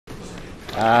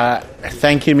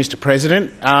Thank you, Mr.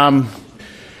 President.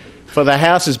 For the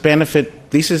House's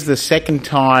benefit, this is the second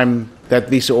time that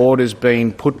this order's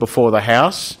been put before the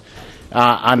House.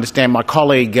 I understand my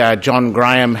colleague John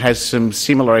Graham has some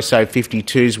similar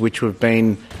SO52s which have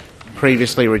been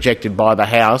previously rejected by the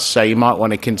House, so you might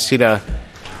want to consider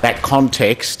that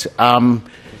context.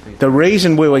 The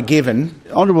reason we were given...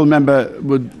 Honourable Member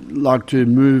would like to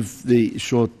move the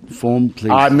short form,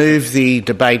 please. I move the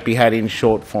debate be had in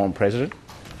short form, President.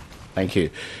 Thank you.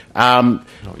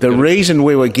 The reason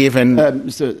we were given...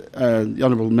 The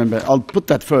Honourable Member, I'll put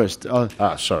that first.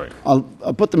 Sorry. I'll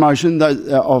put the motion.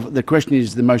 The question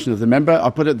is the motion of the member.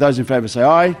 I'll put it. Those in favour say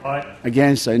aye. Aye.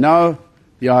 Against say no.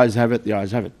 The ayes have it. The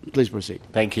ayes have it. Please proceed.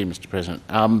 Thank you, Mr. President.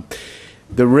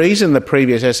 The reason the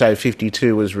previous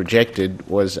SO52 was rejected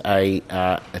was a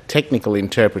technical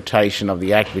interpretation of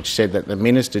the Act which said that the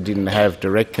Minister didn't have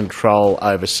direct control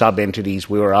over sub-entities.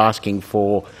 We were asking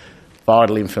for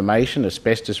vital information,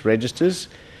 asbestos registers,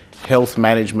 health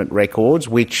management records,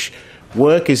 which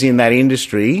workers in that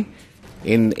industry,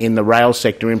 in the rail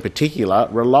sector in particular,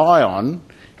 rely on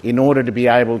in order to be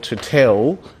able to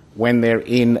tell when they're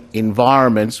in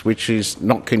environments which is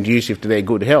not conducive to their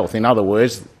good health. In other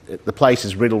words, the place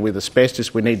is riddled with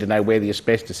asbestos. We need to know where the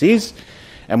asbestos is,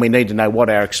 and we need to know what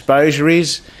our exposure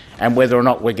is and whether or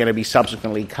not we're going to be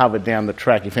subsequently covered down the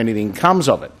track if anything comes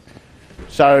of it.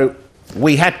 So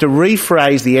we had to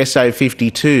rephrase the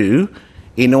SO52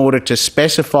 in order to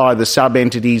specify the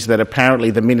sub-entities that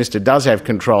apparently the Minister does have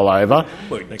control over,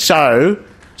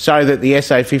 so that the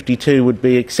SO52 would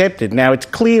be accepted. Now, it's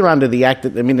clear under the Act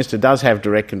that the Minister does have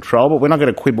direct control, but we're not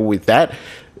going to quibble with that.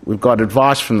 We've got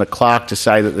advice from the Clerk to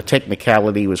say that the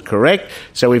technicality was correct,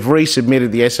 so we've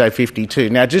resubmitted the SO52.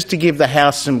 Now, just to give the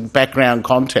House some background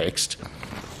context,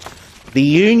 the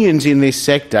unions in this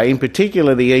sector, in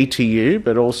particular the ETU,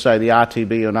 but also the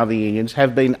RTB and other unions,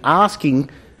 have been asking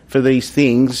for these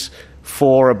things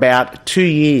for about 2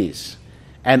 years.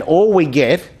 And all we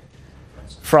get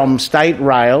from State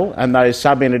Rail and those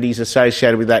sub-entities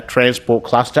associated with that transport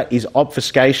cluster is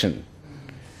obfuscation.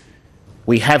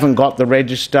 We haven't got the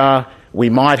register, we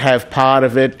might have part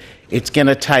of it, it's going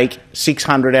to take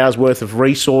 600 hours worth of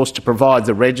resource to provide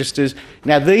the registers.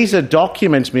 Now, these are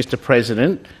documents, Mr.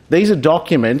 President, these are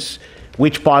documents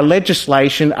which by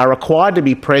legislation are required to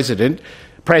be present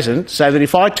so that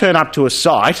if I turn up to a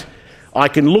site, I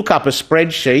can look up a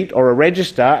spreadsheet or a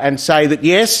register and say that,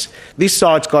 yes, this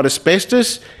site's got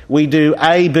asbestos, we do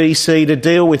A, B, C to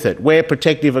deal with it. Wear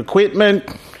protective equipment,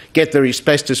 get the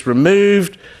asbestos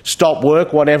removed, stop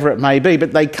work, whatever it may be.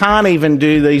 But they can't even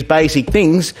do these basic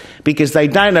things because they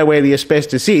don't know where the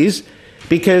asbestos is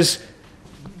because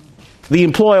the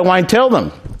employer won't tell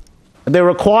them. They're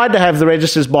required to have the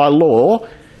registers by law,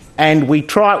 and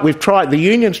the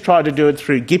unions tried to do it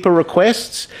through GIPA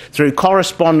requests, through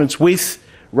correspondence with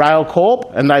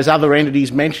Railcorp and those other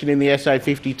entities mentioned in the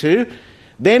SO52.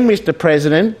 Then, Mr.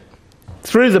 President,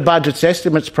 through the budget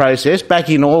estimates process back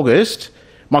in August,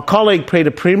 my colleague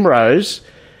Peter Primrose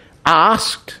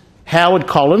asked Howard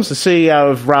Collins, the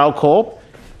CEO of Railcorp,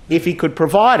 if he could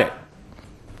provide it.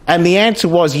 And the answer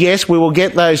was, yes, we will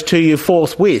get those to you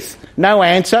forthwith. No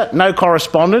answer, no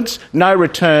correspondence, no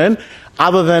return,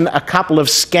 other than a couple of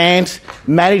scant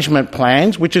management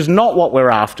plans, which is not what we're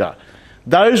after.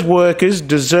 Those workers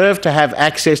deserve to have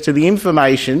access to the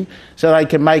information so they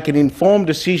can make an informed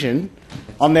decision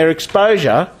on their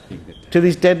exposure to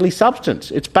this deadly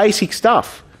substance. It's basic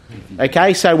stuff.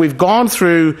 Okay, so we've gone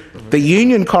through the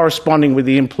union corresponding with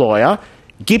the employer,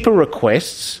 GIPA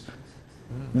requests,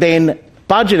 then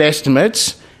budget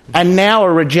estimates, and now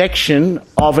a rejection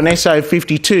of an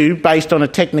SO52 based on a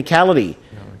technicality.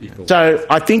 So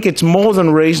I think it's more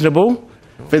than reasonable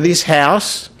for this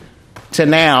House to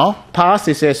now pass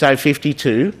this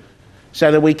SO52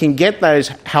 so that we can get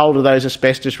hold of those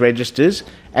asbestos registers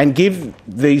and give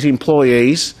these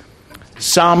employees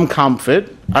some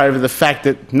comfort over the fact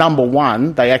that, number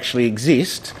one, they actually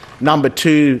exist, number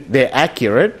two, they're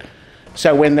accurate,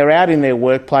 so when they're out in their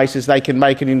workplaces they can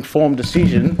make an informed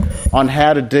decision on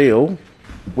how to deal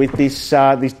with these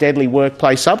deadly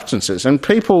workplace substances. And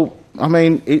people, I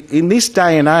mean, in this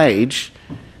day and age,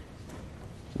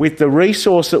 with the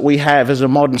resource that we have as a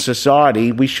modern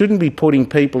society, we shouldn't be putting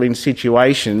people in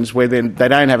situations where they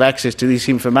don't have access to this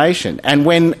information. And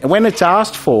when it's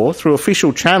asked for through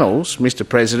official channels, Mr.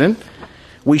 President,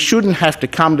 we shouldn't have to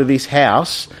come to this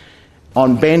House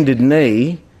on bended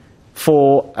knee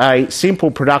for a simple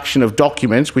production of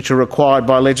documents which are required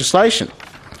by legislation.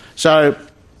 So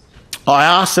I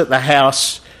ask that the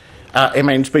House,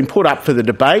 it's been put up for the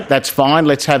debate, that's fine,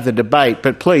 let's have the debate,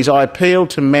 but please, I appeal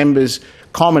to members'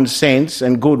 common sense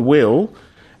and goodwill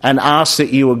and ask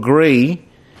that you agree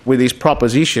with his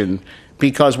proposition,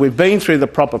 because we've been through the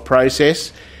proper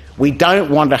process. We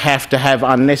don't want to have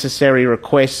unnecessary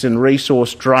requests and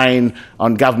resource drain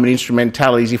on government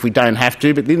instrumentalities if we don't have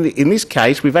to. But in this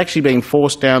case, we've actually been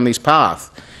forced down this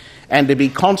path. And to be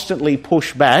constantly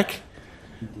pushed back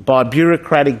by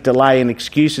bureaucratic delay and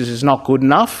excuses is not good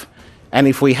enough. And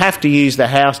if we have to use the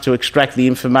House to extract the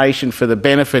information for the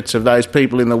benefits of those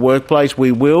people in the workplace,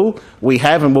 we will, we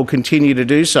have, and will continue to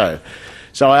do so.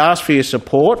 So I ask for your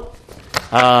support.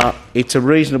 It's a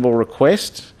reasonable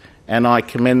request, and I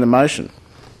commend the motion.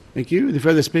 Thank you. The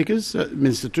further speakers?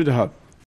 Minister Trudeau.